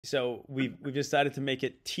So we've decided to make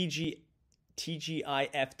it TGIFTT.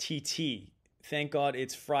 Thank God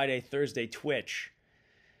it's Friday, Thursday, Twitch,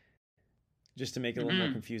 just to make it a little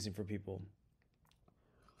more confusing for people.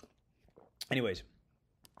 Anyways,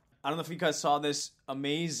 I don't know if you guys saw this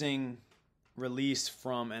amazing release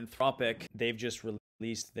from Anthropic. They've just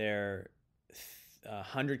released their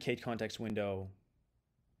 100K context window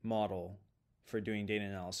model for doing data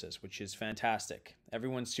analysis, which is fantastic.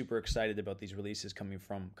 Everyone's super excited about these releases coming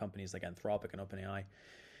from companies like Anthropic and OpenAI.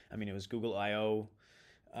 I mean, it was Google I/O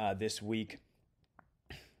this week.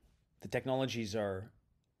 The technologies are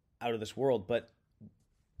out of this world, but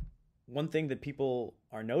one thing that people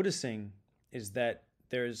are noticing is that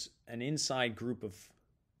there's an inside group of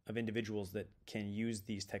individuals that can use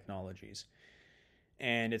these technologies,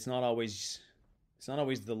 and it's not always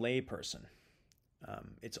the lay person.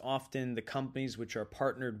 It's often the companies which are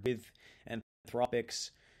partnered with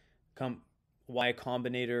Anthropic's Y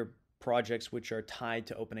Combinator projects, which are tied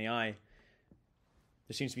to OpenAI.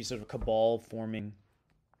 There seems to be sort of a cabal forming,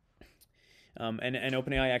 and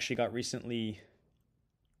OpenAI actually got recently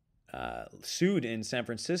sued in San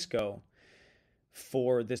Francisco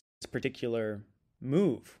for this particular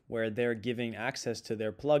move, where they're giving access to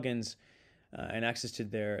their plugins and access to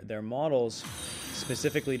their models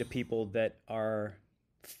specifically to people that are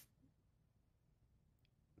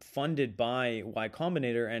funded by Y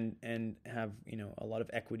Combinator and have, you know, a lot of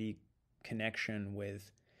equity connection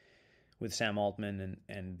with Sam Altman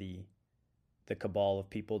and the cabal of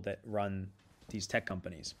people that run these tech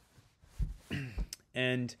companies.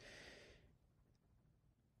 And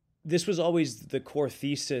this was always the core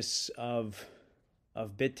thesis of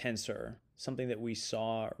Bittensor, something that we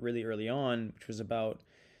saw really early on, which was about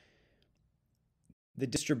the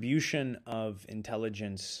distribution of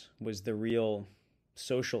intelligence was the real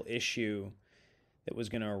social issue that was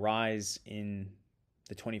going to arise in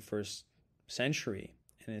the 21st century.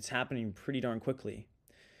 And it's happening pretty darn quickly.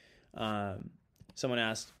 Someone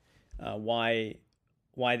asked why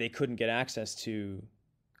they couldn't get access to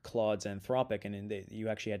Claude's Anthropic, and you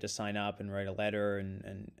actually had to sign up and write a letter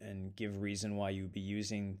and give reason why you would be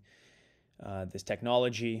using this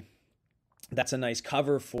technology. That's a nice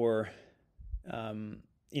cover for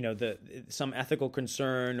some ethical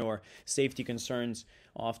concern or safety concerns.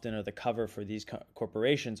 Often are the cover for these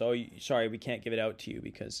corporations. Oh, sorry, we can't give it out to you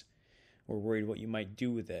because we're worried what you might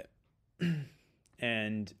do with it.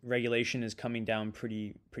 And regulation is coming down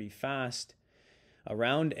pretty fast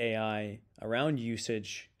around AI, around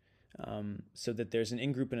usage, so that there's an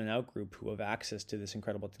in-group and an out-group who have access to this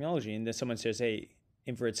incredible technology. And then someone says, hey,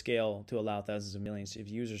 infer at scale to allow thousands of millions of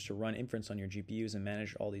users to run inference on your GPUs and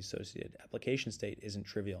manage all the associated application state isn't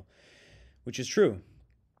trivial, which is true.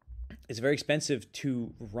 It's very expensive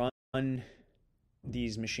to run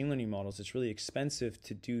these machine learning models. It's really expensive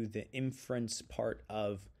to do the inference part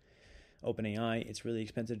of OpenAI. It's really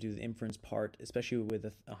expensive to do the inference part, especially with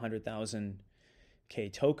a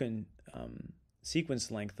 100,000K token sequence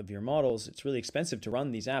length of your models. It's really expensive to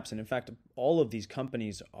run these apps. And in fact, all of these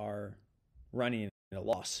companies are running at a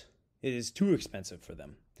loss. It is too expensive for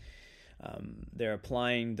them. They're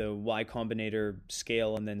applying the Y Combinator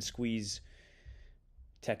scale and then squeeze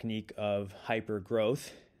technique of hyper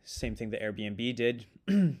growth. Same thing that Airbnb did,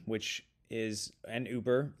 which is, and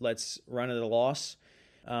Uber, let's run at a loss.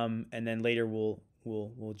 And then later we'll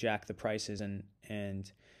jack the prices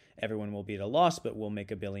and everyone will be at a loss, but we'll make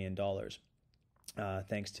 $1 billion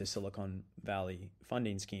thanks to Silicon Valley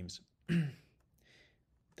funding schemes.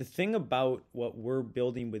 The thing about what we're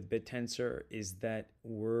building with Bittensor is that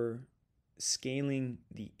we're scaling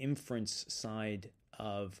the inference side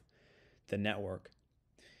of the network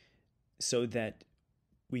so that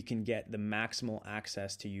we can get the maximal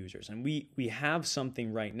access to users. And we have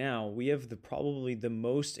something right now. We have probably the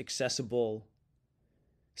most accessible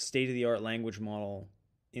state-of-the-art language model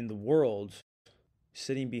in the world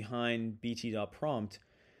sitting behind bt.prompt.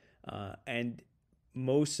 And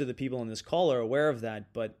most of the people on this call are aware of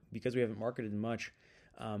that, but because we haven't marketed much,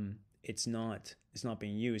 it's not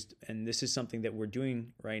being used. And this is something that we're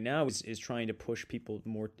doing right now is trying to push people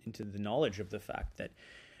more into the knowledge of the fact that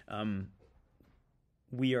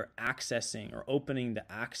we are accessing or opening the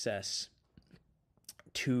access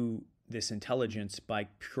to this intelligence by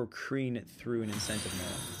procuring it through an incentive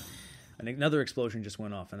model. And another explosion just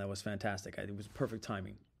went off, and that was fantastic. It was perfect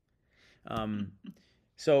timing.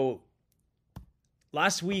 So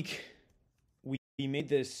last week we made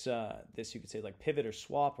this you could say like pivot or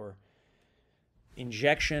swap or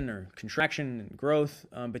injection or contraction and growth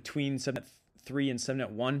between Subnet 3 and Subnet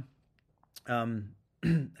 1. I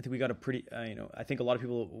think we got a pretty, I think a lot of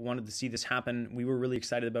people wanted to see this happen. We were really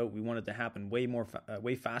excited about it. We wanted it to happen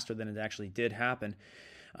way faster than it actually did happen.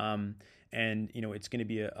 And, it's going to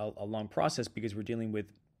be a long process because we're dealing with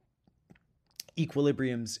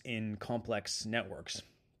equilibriums in complex networks.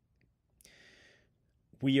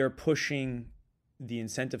 We are pushing the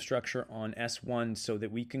incentive structure on S1 so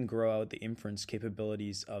that we can grow out the inference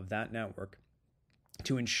capabilities of that network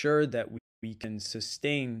to ensure that we can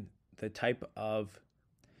sustain the type of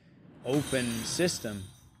open system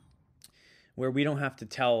where we don't have to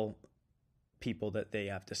tell people that they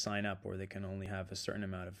have to sign up or they can only have a certain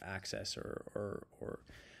amount of access or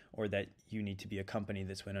that you need to be a company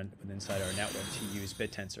that's inside our network to use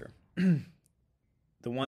Bittensor. The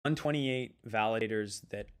 128 validators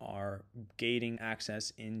that are gating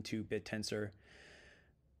access into Bittensor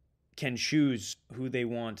can choose who they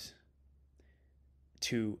want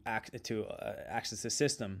to access the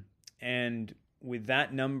system. And with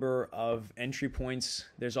that number of entry points,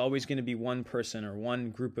 there's always going to be one person or one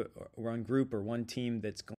group or one team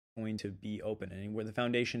that's going to be open. And where the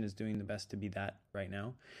foundation is doing the best to be that right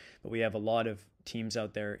now. But we have a lot of teams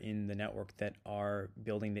out there in the network that are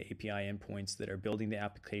building the API endpoints, that are building the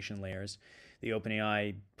application layers, the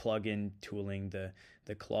OpenAI plugin tooling, the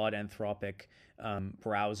Claude Anthropic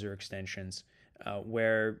browser extensions,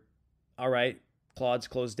 where, all right, Claude's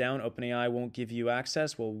closed down, OpenAI won't give you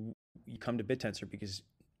access. Well, you come to Bittensor because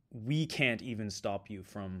we can't even stop you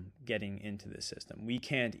from getting into the system. We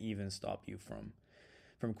can't even stop you from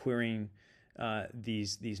querying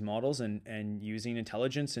these models and using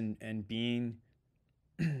intelligence and being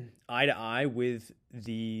eye to eye with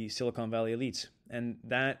the Silicon Valley elites. And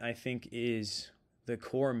that, I think, is the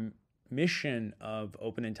core mission of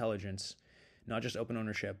open intelligence, not just open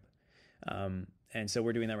ownership. And so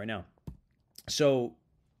we're doing that right now. So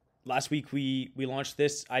last week we launched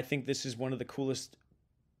this. I think this is one of the coolest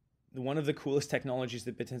technologies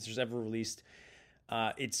that Bittensor's ever released.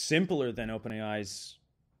 It's simpler than OpenAI's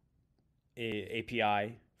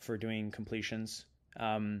API for doing completions.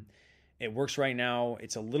 It works right now.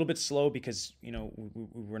 It's a little bit slow because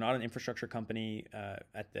we're not an infrastructure company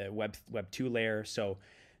at the Web 2 layer, so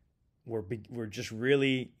we're just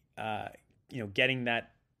really getting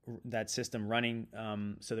that system running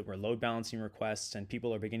so that we're load balancing requests and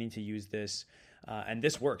people are beginning to use this, and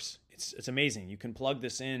this works. It's amazing. You can plug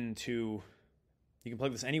this anywhere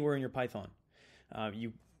in your Python.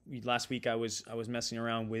 Last week I was messing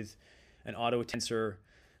around with an Opentensor,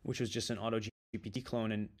 which was just an auto GPT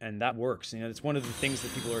clone, and that works. It's one of the things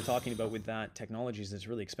that people are talking about with that technology is it's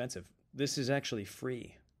really expensive. This is actually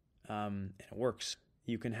free, and it works.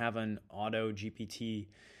 You can have an auto GPT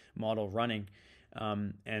model running,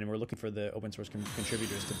 and we're looking for the open source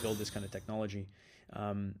contributors to build this kind of technology.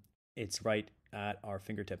 It's right at our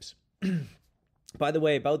fingertips. By the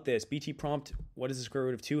way, about this BT prompt, what is the square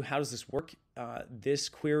root of 2? How does this work? This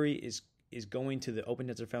query is going to the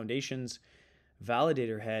Opentensor Foundation's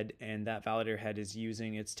validator head, and that validator head is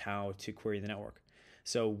using its TAO to query the network.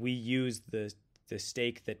 So we use the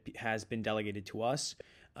stake that has been delegated to us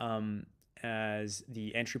as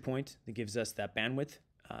the entry point that gives us that bandwidth.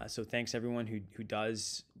 So thanks everyone who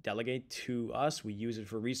does delegate to us. We use it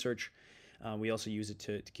for research. We also use it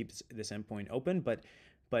to keep this endpoint open. But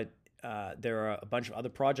there are a bunch of other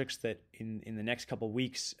projects that in the next couple of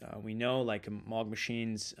weeks we know, like Mog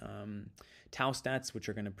Machines, Tau Stats, which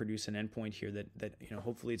are going to produce an endpoint here that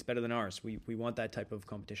hopefully it's better than ours. We want that type of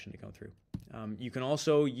competition to go through. You can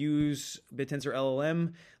also use Bittensor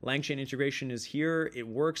LLM. LangChain integration is here. It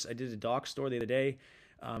works. I did a doc store the other day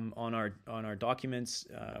on our documents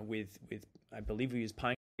with I believe we use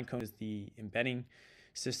Pinecone as the embedding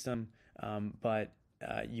system, but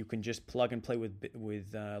you can just plug and play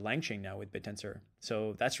with LangChain now with Bittensor.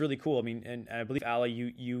 So that's really cool. I mean, and I believe Ali,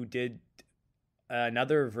 you did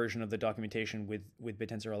another version of the documentation with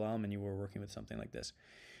Bittensor LLM, and you were working with something like this.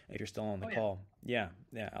 If you're still on the call, yeah,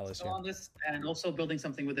 Alice. Still on this, and also building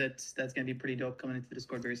something with it that's going to be pretty dope coming into the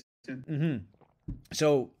Discord very soon. Mm-hmm.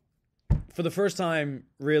 So, for the first time,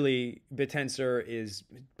 really, Bittensor is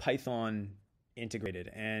Python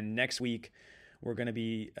integrated, and next week we're going to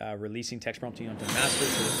be releasing text prompting onto master,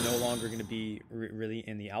 so it's no longer going to be really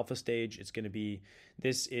in the alpha stage. It's going to be,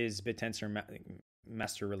 this is Bittensor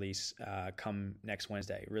master release come next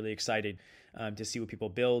Wednesday. Really excited to see what people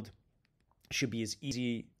build. Should be as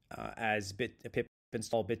easy as pip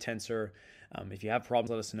install Bittensor. If you have problems,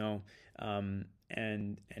 let us know.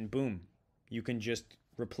 And boom, you can just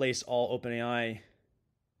replace all OpenAI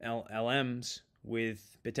LMs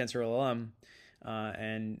with Bittensor LLM,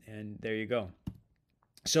 and there you go.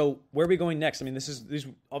 So where are we going next? I mean, these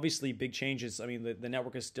obviously big changes. I mean, the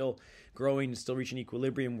network is still growing, still reaching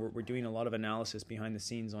equilibrium. We're doing a lot of analysis behind the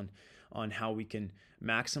scenes on how we can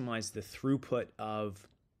maximize the throughput of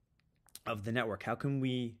the network. How can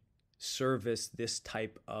we service this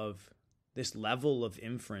level of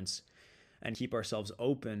inference and keep ourselves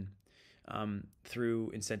open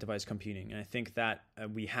through incentivized computing? And I think that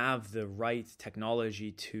we have the right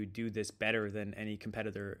technology to do this better than any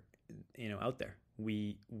competitor, out there.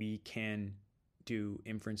 We can do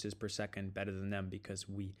inferences per second better than them because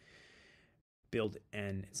we build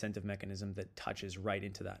an incentive mechanism that touches right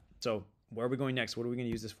into that. So where are we going next? What are we going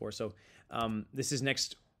to use this for? So this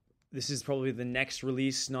is probably the next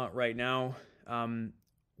release, not right now. One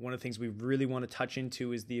of the things we really want to touch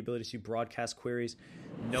into is the ability to broadcast queries.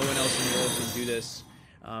 No one else in the world can do this.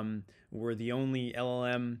 We're the only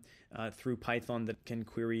LLM through Python that can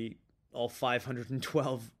query all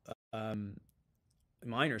 512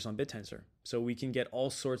 miners on Bittensor. So we can get all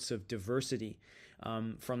sorts of diversity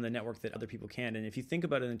from the network that other people can. And if you think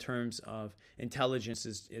about it in terms of intelligence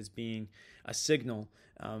as being a signal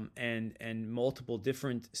and multiple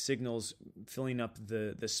different signals filling up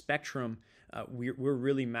the spectrum, we're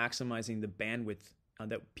really maximizing the bandwidth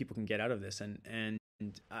that people can get out of this. And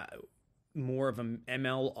more of an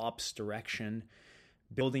ML ops direction,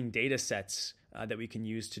 building data sets that we can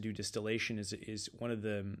use to do distillation is one of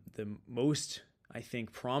the most, I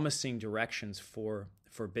think, promising directions for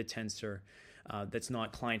Bittensor that's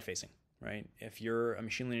not client facing, right? If you're a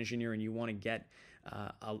machine learning engineer and you want to get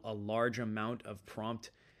a large amount of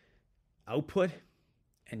prompt output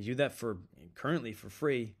and do that currently for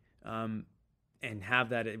free, and have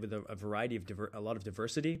that with a variety of a lot of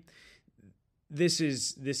diversity, this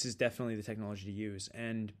is definitely the technology to use.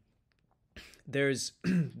 And there's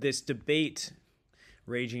this debate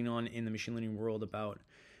raging on in the machine learning world about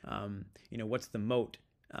what's the moat.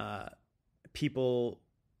 People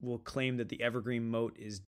will claim that the evergreen moat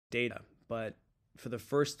is data, but for the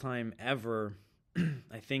first time ever,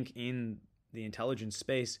 I think in the intelligence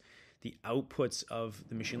space, the outputs of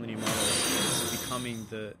the machine learning model is becoming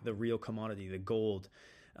the real commodity, the gold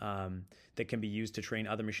that can be used to train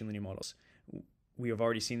other machine learning models. We have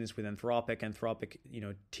already seen this with Anthropic. Anthropic,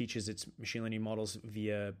 teaches its machine learning models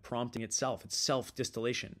via prompting itself. It's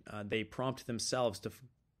self-distillation. They prompt themselves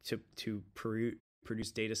to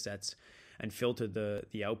produce data sets and filter the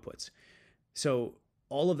outputs. So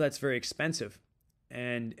all of that's very expensive,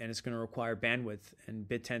 and it's going to require bandwidth, and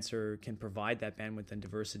Bittensor can provide that bandwidth and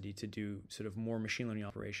diversity to do sort of more machine learning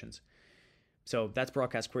operations. So that's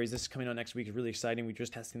broadcast queries. This is coming out next week. It's really exciting. We're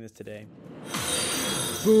just testing this today.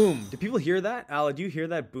 Boom. Do people hear that? Ala, do you hear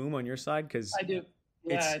that boom on your side? Because I do.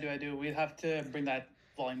 Yeah, I do. We have to bring that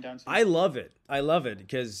volume down. I love it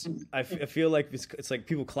because I feel like it's like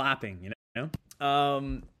people clapping,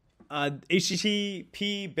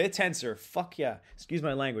 HTTP Bittensor. Fuck yeah. Excuse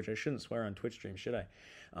my language. I shouldn't swear on Twitch stream, should I?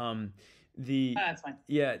 That's fine.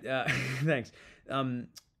 Yeah. Thanks.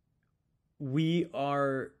 We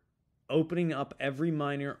are opening up every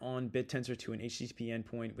miner on Bittensor to an HTTP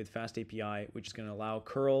endpoint with Fast API, which is going to allow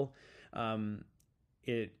curl.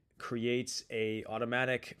 It creates a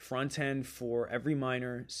automatic front end for every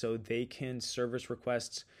miner so they can service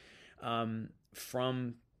requests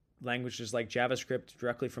from languages like JavaScript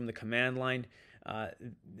directly from the command line.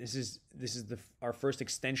 This is our first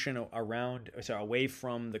extension away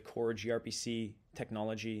from the core gRPC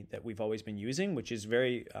technology that we've always been using, which is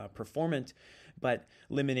very performant but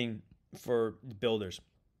limiting for builders.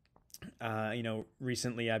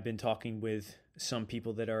 Recently I've been talking with some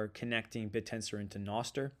people that are connecting Bittensor into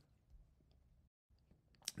Noster.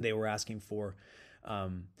 They were asking for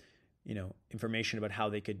information about how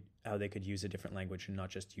they could use a different language and not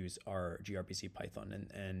just use our gRPC Python,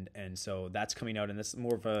 and so that's coming out, and that's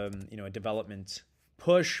more of a a development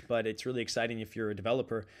push, but it's really exciting if you're a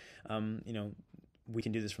developer. We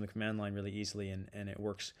can do this from the command line really easily, and it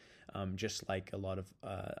works just like a lot of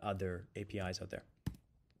other APIs out there.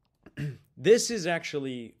 This is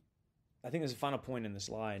actually, I think, there's a final point in this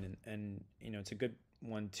line, and it's a good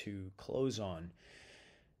one to close on.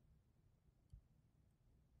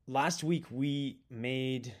 Last week, we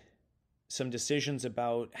made some decisions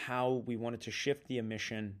about how we wanted to shift the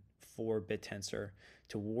emission for Bittensor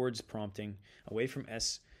towards prompting away from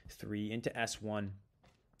S3 into S1.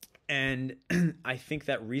 And I think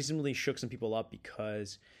that reasonably shook some people up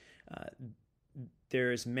because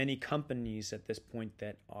there's many companies at this point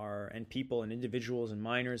that are, and people and individuals and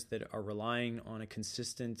miners that are relying on a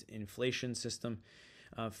consistent inflation system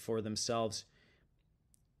for themselves,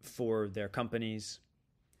 for their companies.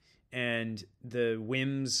 And the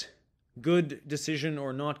whims good decision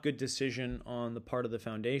or not good decision on the part of the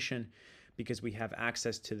foundation, because we have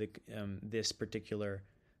access to the this particular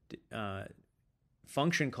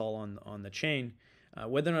function call on the chain.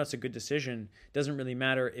 Whether or not it's a good decision doesn't really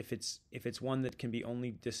matter if it's one that can be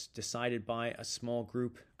only decided by a small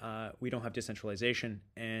group. We don't have decentralization,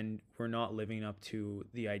 and we're not living up to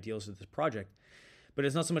the ideals of this project. But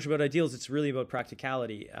it's not so much about ideals; it's really about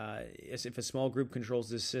practicality. If a small group controls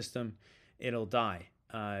this system, it'll die.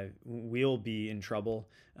 We'll be in trouble.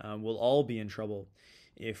 We'll all be in trouble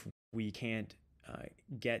if we can't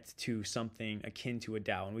get to something akin to a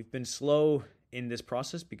DAO. And we've been slow in this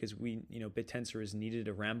process because Bittensor has needed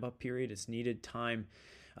a ramp up period. It's needed time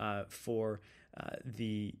for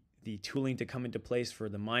the tooling to come into place, for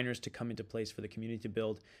the miners to come into place, for the community to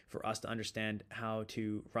build, for us to understand how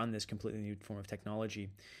to run this completely new form of technology.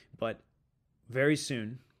 But very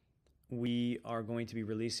soon, we are going to be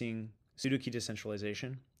releasing pseudo-key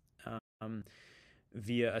decentralization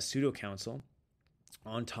via a pseudo council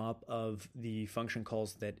on top of the function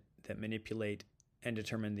calls that manipulate and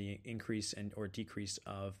determine the increase and or decrease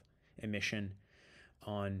of emission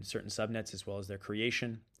on certain subnets, as well as their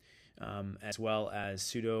creation, as well as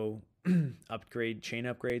pseudo chain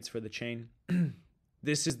upgrades for the chain.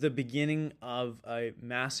 This is the beginning of a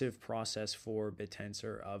massive process for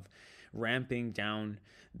Bittensor of ramping down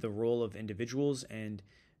the role of individuals and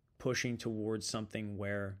pushing towards something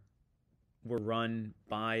where we're run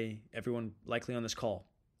by everyone likely on this call.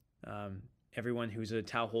 Everyone who's a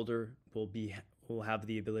TAO holder will have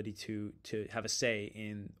the ability to have a say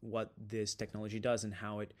in what this technology does and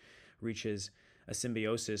how it reaches a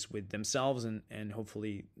symbiosis with themselves and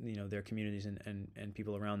hopefully their communities and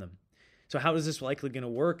people around them. So how is this likely going to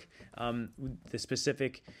work? The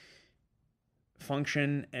specific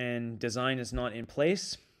function and design is not in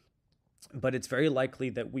place, but it's very likely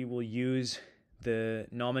that we will use the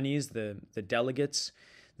nominees, the delegates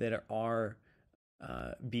that are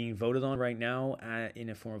being voted on right now in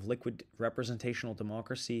a form of liquid representational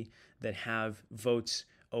democracy that have votes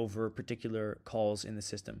over particular calls in the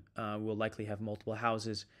system. We'll likely have multiple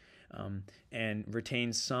houses and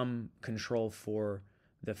retain some control for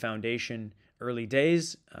the foundation early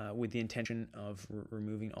days with the intention of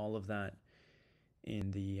removing all of that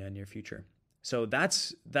in the near future. So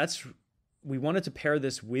that's we wanted to pair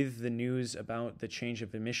this with the news about the change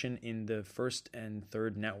of emission in the first and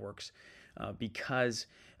third networks because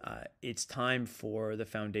it's time for the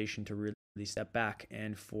foundation to really step back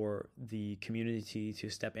and for the community to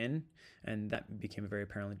step in, and that became very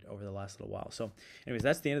apparent over the last little while. So anyways,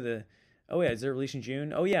 that's the end of the is there a release in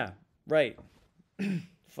June? Oh yeah, right.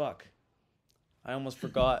 Fuck, I almost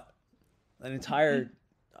forgot an entire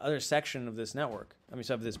other section of this network.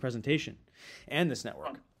 Of this presentation and this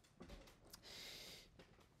network.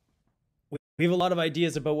 We have a lot of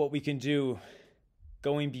ideas about what we can do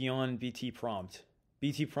going beyond BT prompt.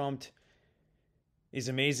 BT prompt is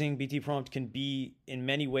amazing. BT prompt can be in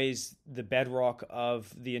many ways the bedrock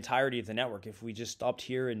of the entirety of the network. If we just stopped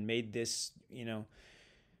here and made this,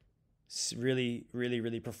 really, really,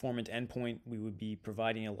 really performant endpoint, we would be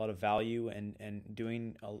providing a lot of value and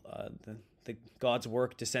doing the God's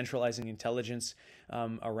work, decentralizing intelligence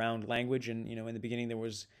around language. And, in the beginning there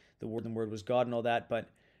was the word was God and all that,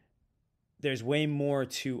 but there's way more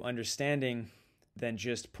to understanding than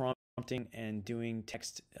just prompting and doing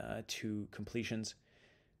text to completions.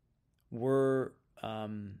 We're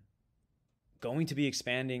going to be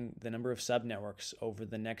expanding the number of subnetworks over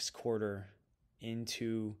the next quarter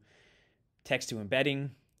into text to embedding,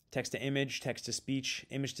 text to image, text to speech,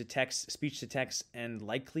 image to text, speech to text, and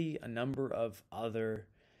likely a number of other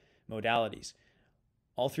modalities.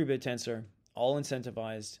 All through Bittensor, all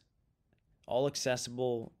incentivized, all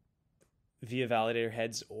accessible via validator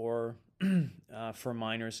heads or for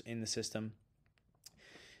miners in the system.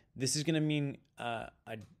 This is going to mean a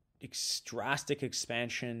drastic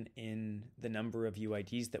expansion in the number of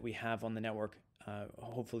UIDs that we have on the network,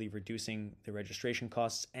 hopefully reducing the registration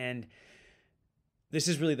costs. And this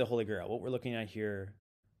is really the holy grail. What we're looking at here,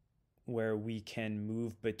 where we can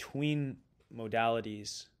move between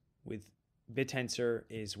modalities with Bittensor,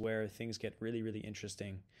 is where things get really, really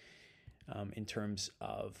interesting in terms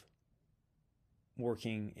of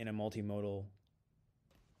working in a multimodal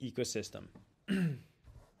ecosystem.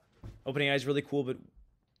 OpenAI is really cool, but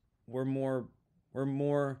we're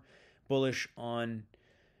more bullish on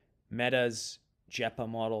Meta's JEPA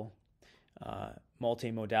model,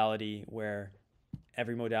 multimodality, where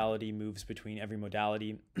every modality moves between every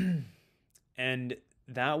modality, and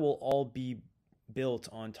that will all be built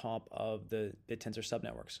on top of the Bittensor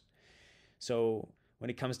subnetworks. So when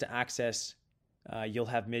it comes to access, You'll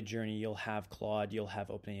have Midjourney, you'll have Claude, you'll have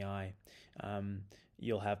OpenAI,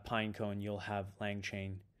 you'll have Pinecone, you'll have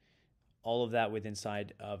LangChain, all of that within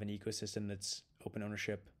inside of an ecosystem that's open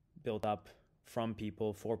ownership, built up from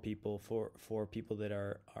people, for people that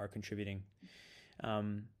are contributing.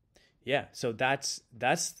 Yeah, so that's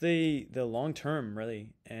the long term really.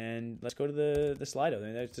 And let's go to the Slido. I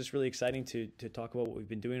mean, it's just really exciting to talk about what we've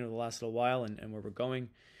been doing over the last little while and where we're going.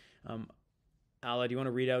 Ala, do you want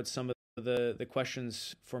to read out some of the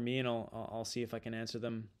questions for me, and I'll see if I can answer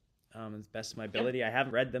them as best of my ability. Yep. I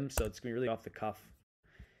haven't read them, so it's gonna be really off the cuff.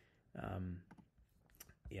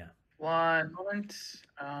 Yeah. 1 moment.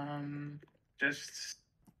 Just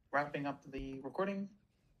wrapping up the recording.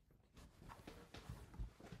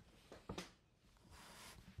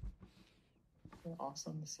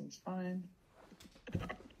 Awesome. This seems fine.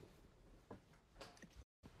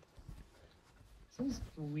 Seems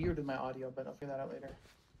weird with my audio, but I'll figure that out later.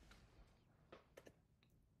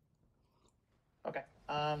 Okay.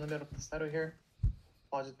 Let me open the Slido here.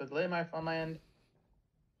 Apologies for the delay on my end.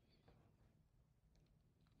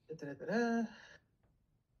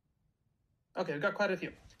 Okay, we've got quite a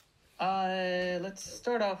few. Let's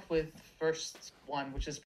start off with first one, which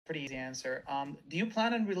is a pretty easy answer. Do you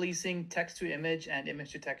plan on releasing text to image and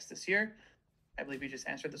image to text this year? I believe you just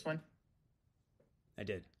answered this one. I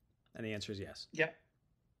did. And the answer is yes. Yep.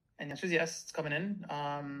 And the answer is yes. It's coming in.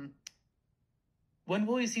 When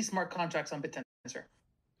will we see smart contracts on Bittensor?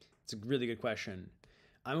 It's a really good question.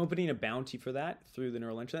 I'm opening a bounty for that through the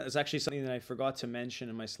neural internet. It's actually something that I forgot to mention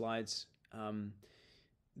in my slides.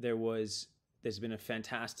 There's been a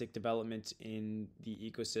fantastic development in the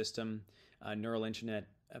ecosystem. Neural Internet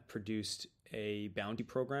produced a bounty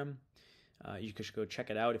program. You should go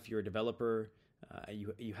check it out if you're a developer.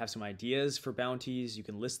 You have some ideas for bounties. You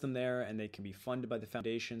can list them there, and they can be funded by the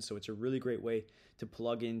foundation. So it's a really great way to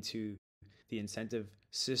plug into the incentive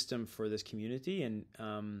system for this community, and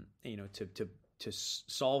to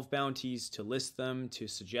solve bounties, to list them, to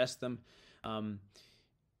suggest them.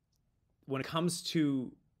 When it comes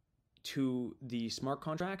to the smart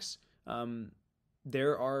contracts,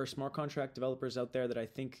 there are smart contract developers out there that I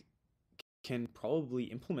think can probably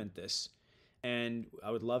implement this, and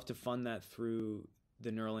I would love to fund that through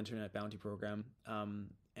the Neural Internet Bounty Program,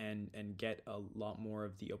 and get a lot more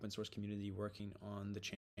of the open source community working on the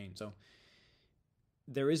chain. So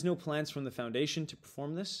there is no plans from the foundation to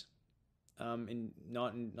perform this,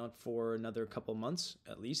 not for another couple months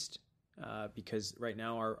at least. Because right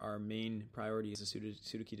now our main priority is the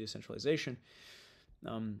pseudo-key decentralization.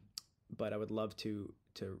 But I would love to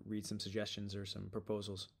read some suggestions or some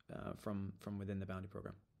proposals from within the bounty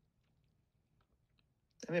program.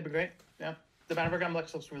 I think it'd be great. Yeah, the bounty program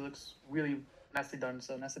looks really nicely done.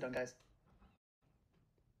 So nicely done, guys.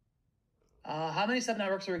 How many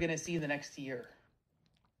subnetworks are we going to see in the next year?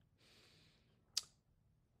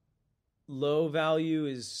 Low value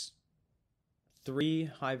is 3,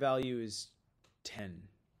 high value is 10.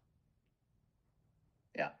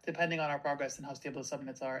 Yeah, depending on our progress and how stable the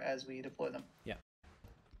subnets are as we deploy them. Yeah.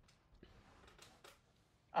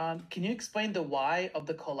 Can you explain the why of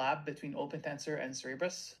the collab between Opentensor and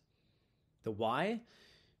Cerebras? The why?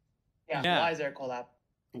 Yeah. Why is there a collab?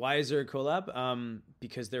 Why is there a collab?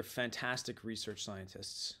 Because they're fantastic research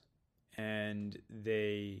scientists, and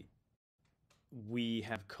we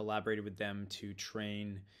have collaborated with them to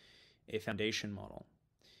train a foundation model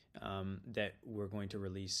that we're going to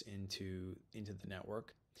release into the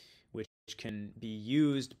network, which can be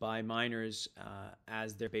used by miners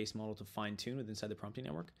as their base model to fine tune inside the prompting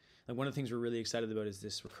network. Like, one of the things we're really excited about is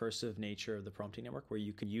this recursive nature of the prompting network, where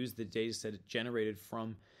you can use the data set generated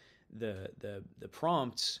from the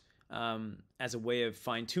prompts as a way of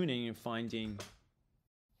fine tuning and finding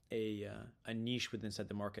a niche within inside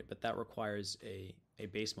the market. But that requires a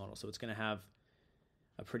base model, so it's going to have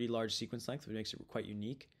a pretty large sequence length, which makes it quite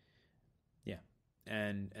unique. Yeah,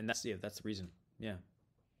 and that's the reason. Yeah,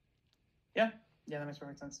 that makes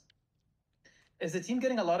perfect sense. Is the team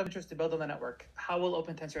getting a lot of interest to build on the network? How will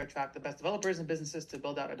Opentensor attract the best developers and businesses to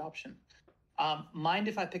build out adoption? Mind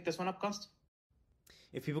if I pick this one up, Const?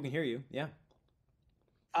 If people can hear you, yeah.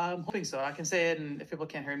 I'm hoping so. I can say it, and if people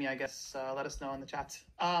can't hear me, I guess let us know in the chat.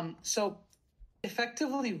 So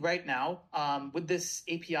effectively right now, with this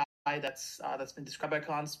API that's been described by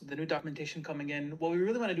Cons, with the new documentation coming in, what we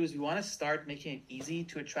really want to do is we want to start making it easy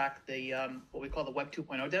to attract the what we call the Web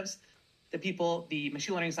 2.0 devs, the people, the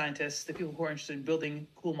machine learning scientists, the people who are interested in building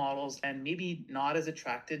cool models and maybe not as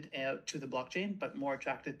attracted to the blockchain, but more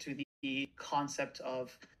attracted to the concept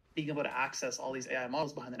of being able to access all these AI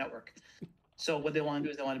models behind the network. So what they want to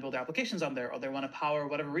do is they want to build applications on there, or they want to power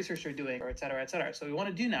whatever research they're doing, or et cetera, et cetera. So we want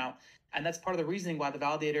to do now, and that's part of the reasoning why the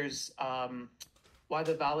validators,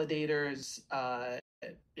 the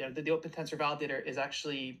Opentensor validator is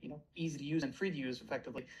actually easy to use and free to use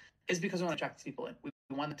effectively, is because we want to attract these people in. We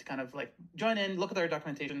want them to kind of like join in, look at our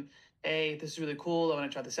documentation. Hey, this is really cool. I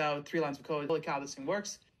want to try this out. 3 lines of code. Holy cow, this thing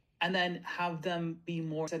works. And then have them be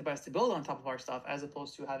more incentivized to build on top of our stuff, as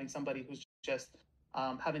opposed to having somebody who's just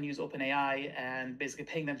having to use OpenAI and basically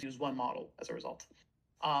paying them to use one model as a result.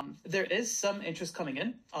 There is some interest coming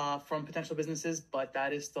in from potential businesses, but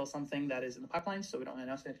that is still something that is in the pipeline, so we don't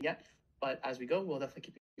announce anything yet. But as we go, we'll definitely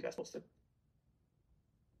keep you guys posted.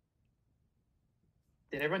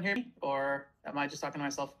 Did everyone hear me, or am I just talking to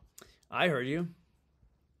myself? I heard you.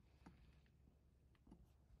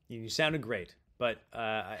 You sounded great, but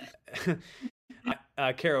Caro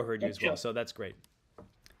heard you as well, so that's great.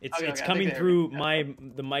 It's coming through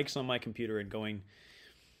the mics on my computer and going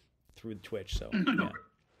through Twitch. So yeah.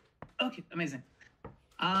 Okay, amazing.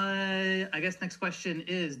 I guess next question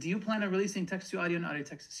is: do you plan on releasing text to audio and audio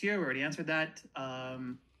text this year? We already answered that.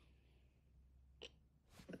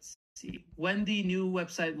 Let's see when the new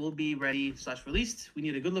website will be ready / released. We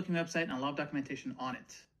need a good looking website and a lot of documentation on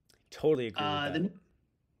it. Totally agree with that.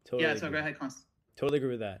 Totally so go ahead, Const. Totally agree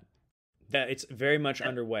with that. That it's very much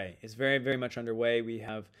underway. It's very, very much underway. We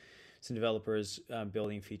have some developers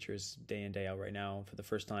building features day in, day out right now. For the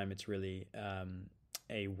first time, it's really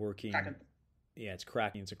a working. Yeah, it's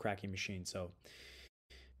cracking. It's a cracking machine. So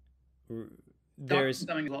there's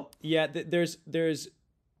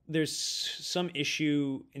there's some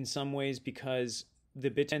issue in some ways because the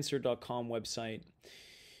Bittensor.com website,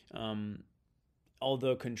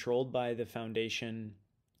 although controlled by the foundation,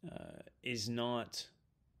 is not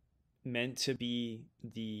meant to be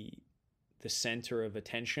the center of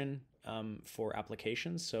attention for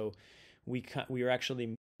applications. So we are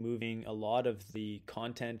actually moving a lot of the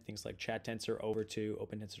content, things like Chat Tensor, over to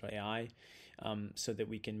Opentensor.ai, so that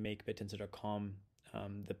we can make Bittensor.com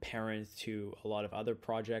the parent to a lot of other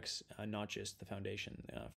projects, not just the foundation.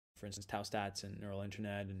 For instance, Tau Stats and Neural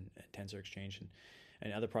Internet and Tensor Exchange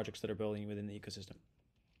and other projects that are building within the ecosystem.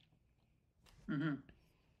 Mm-hmm.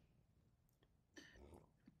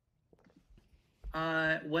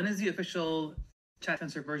 When is the official Chat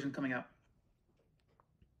Tensor version coming out?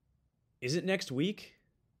 Is it next week?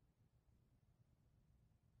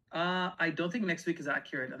 I don't think next week is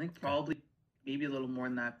accurate. I think probably maybe a little more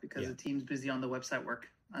than that, because the team's busy on the website work.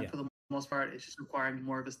 And for the most part, it's just requiring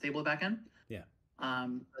more of a stable backend. Yeah.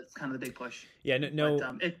 That's kind of the big push. Yeah.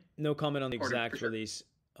 No comment on the exact release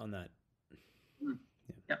on that. Mm-hmm.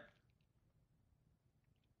 Yeah.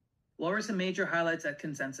 What were some major highlights at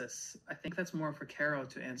Consensus? I think that's more for Caro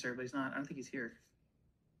to answer, but he's not. I don't think he's here.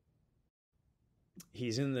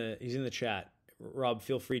 He's in the chat. Rob,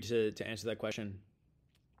 feel free to answer that question.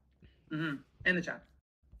 Mm-hmm. In the chat.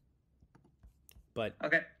 But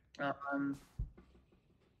okay.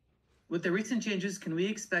 With the recent changes, can we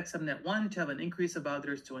expect Subnet 1 to have an increase of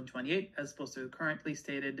validators to 128 as opposed to currently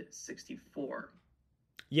stated 64?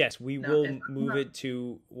 Yes, we will move it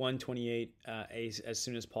to 128 as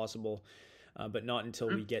soon as possible, but not until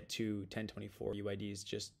we get to 1024 UIDs,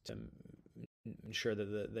 just to ensure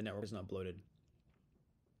that the network is not bloated.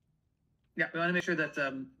 Yeah, we want to make sure that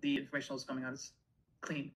the information is coming out as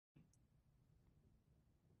clean.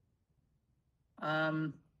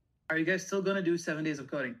 Are you guys still going to do 7 days of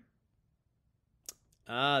coding?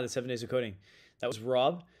 The 7 days of coding. That was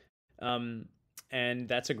Rob. And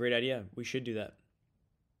that's a great idea. We should do that.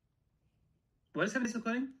 What is 7 days of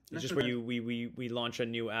coding? It's just where we launch a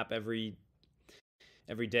new app every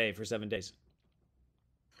day for 7 days.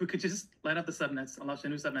 We could just line up the subnets and launch a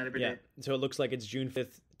new subnet every day. So it looks like it's June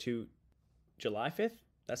 5th to July 5th.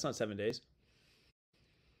 That's not 7 days.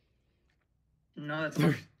 No, that's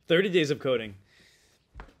not. 30 days of coding.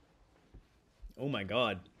 Oh my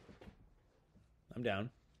God. I'm down.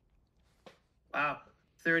 Wow.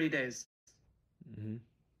 30 days. Mm-hmm.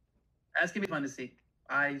 That's going to be fun to see.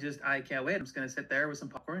 I can't wait. I'm just going to sit there with some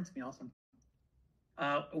popcorn. It's going to be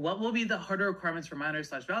awesome. What will be the hardware requirements for miners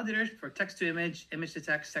 / validators for text to image, image to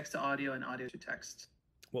text, text to audio, and audio to text?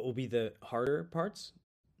 What will be the harder parts?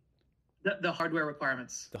 The hardware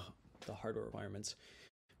requirements. The hardware requirements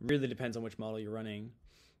really depends on which model you're running.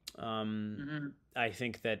 I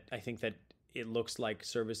think that it looks like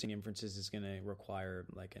servicing inferences is going to require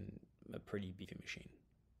like a pretty beefy machine.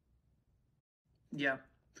 Yeah,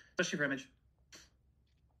 especially for image.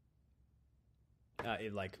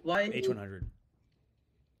 H100.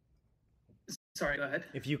 Sorry, go ahead.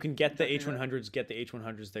 If you can get the H100s, get the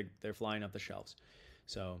H100s. They're flying off the shelves.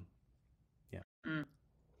 So, yeah.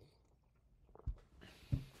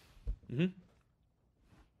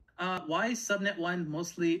 Mm-hmm. Why is Subnet 1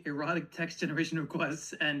 mostly erotic text generation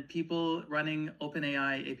requests and people running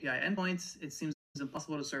OpenAI API endpoints? It seems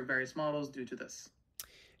impossible to serve various models due to this.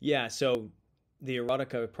 Yeah, so the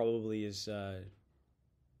erotica probably is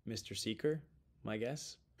Mr. Seeker, my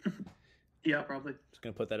guess. Yeah, probably. Just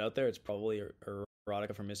going to put that out there. It's probably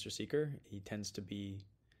erotica from Mr. Seeker. He tends to be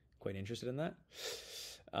quite interested in that.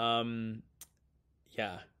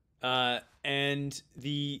 Yeah. And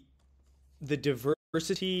the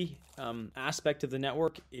diversity aspect of the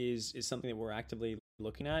network is something that we're actively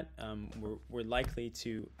looking at. We're likely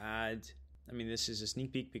to add. I mean, this is a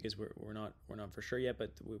sneak peek because we're not for sure yet,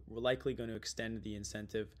 but we're likely going to extend the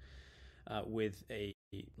incentive with a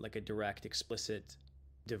direct, explicit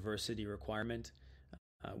diversity requirement,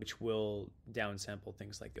 which will downsample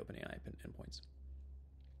things like the OpenAI endpoints.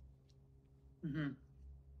 Mm-hmm.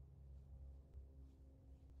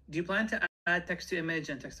 Do you plan to add text to image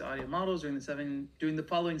and text to audio models during the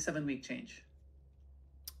following 7-week change?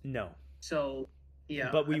 No. So,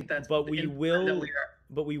 yeah, but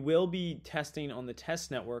we will be testing on the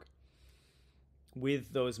test network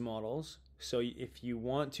with those models. So if you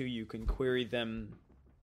want to, you can query them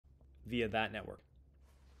via that network.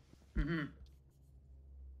 Mm-hmm.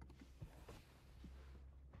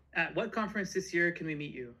 At what conference this year can we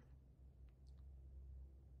meet you?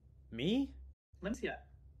 Me? Let me see.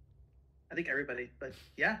 I think everybody, but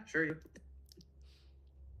yeah, sure. You.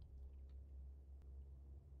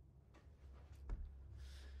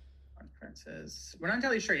 Conferences. We're not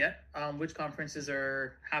entirely sure yet which conferences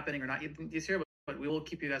are happening or not this year, but we will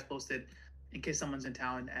keep you guys posted in case someone's in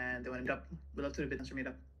town and they want to meet up. We'd love to do a Bittensor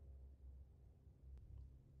meetup.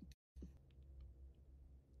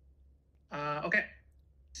 Okay.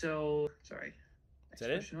 So, sorry. Is that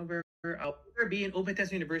it? Over. Will there be an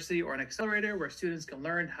Opentensor University or an accelerator where students can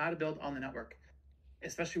learn how to build on the network,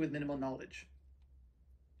 especially with minimal knowledge?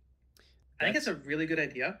 I think it's a really good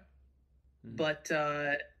idea. Mm-hmm. But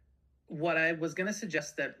what I was going to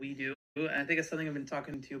suggest that we do, and I think it's something I've been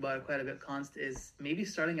talking to you about quite a bit, Const, is maybe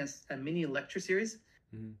starting a mini lecture series,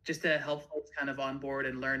 mm-hmm. just to help folks kind of onboard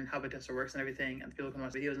and learn how Bittensor works and everything, and people can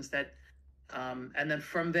watch videos instead. And then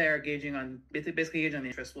from there, basically gauging on the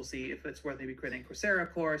interest, we'll see if it's worth maybe creating a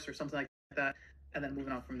Coursera course or something like that, and then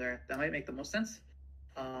moving on from there. That might make the most sense.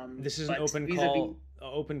 This is an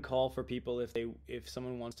open call for people. If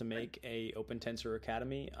someone wants to make a Opentensor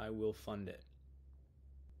Academy, I will fund it.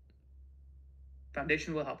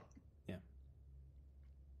 Foundation will help. Yeah.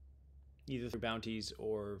 Either through bounties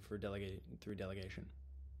or through delegation.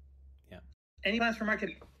 Yeah. Any plans for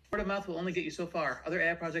marketing? Word of mouth will only get you so far. Other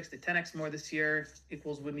AI projects did 10x more this year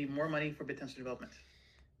would need more money for Bittensor development.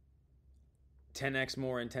 10x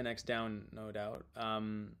more and 10x down, no doubt. I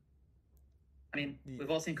mean,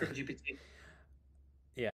 we've all seen CryptoGPT.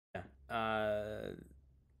 Yeah.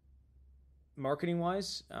 Marketing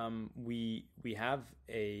wise, we have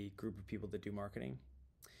a group of people that do marketing,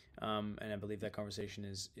 and I believe that conversation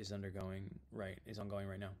is ongoing right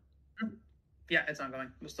now. Yeah, it's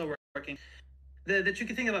ongoing. We're still working. The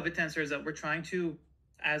tricky thing about Bittensor is that we're trying to,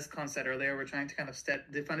 as Con said earlier, we're trying to kind of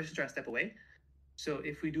the foundation trying to step away. So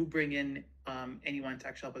if we do bring in anyone to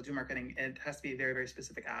actually help us do marketing, it has to be a very, very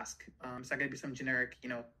specific ask. It's not going to be some generic,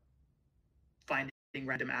 finding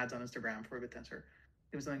random ads on Instagram for Bittensor.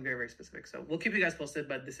 It was something very, very specific. So we'll keep you guys posted,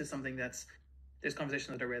 but this is something there's conversations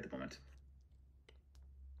that are underway at the moment.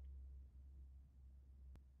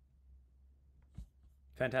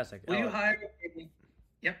 Fantastic. Will you hire?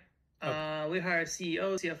 Yep. We hire a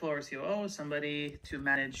CEO, CFO, or COO, somebody to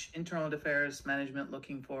manage internal affairs, management,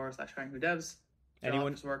 looking for / hiring new devs.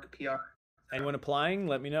 Anyone work, PR. Anyone applying?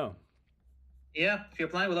 Let me know. Yeah, if you're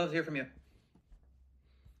applying, we'd love to hear from you.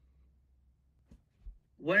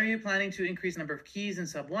 When are you planning to increase the number of keys in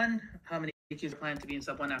sub 1? How many keys are planned to be in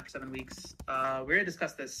sub 1 after 7 weeks? We already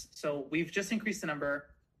discussed this. So we've just increased the number.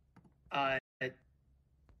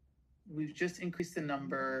 We've just increased the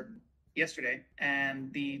number yesterday,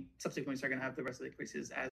 and the subsequent weeks are going to have the rest of the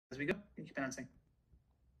increases as we go. We keep announcing.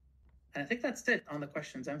 And I think that's it on the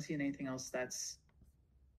questions. I haven't seen anything else that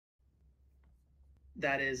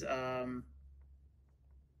is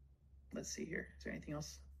let's see here. Is there anything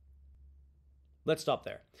else? Let's stop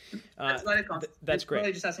there. That's great.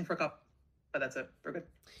 Really just asking for a cup, but that's it. We're good.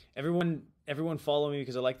 Everyone follow me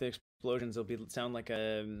because I like the explosions. It'll sound like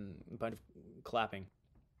a bunch of clapping.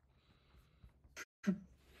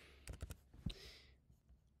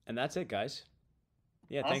 And that's it, guys.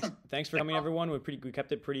 Yeah, awesome. Thanks for coming, everyone. We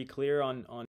kept it pretty clear on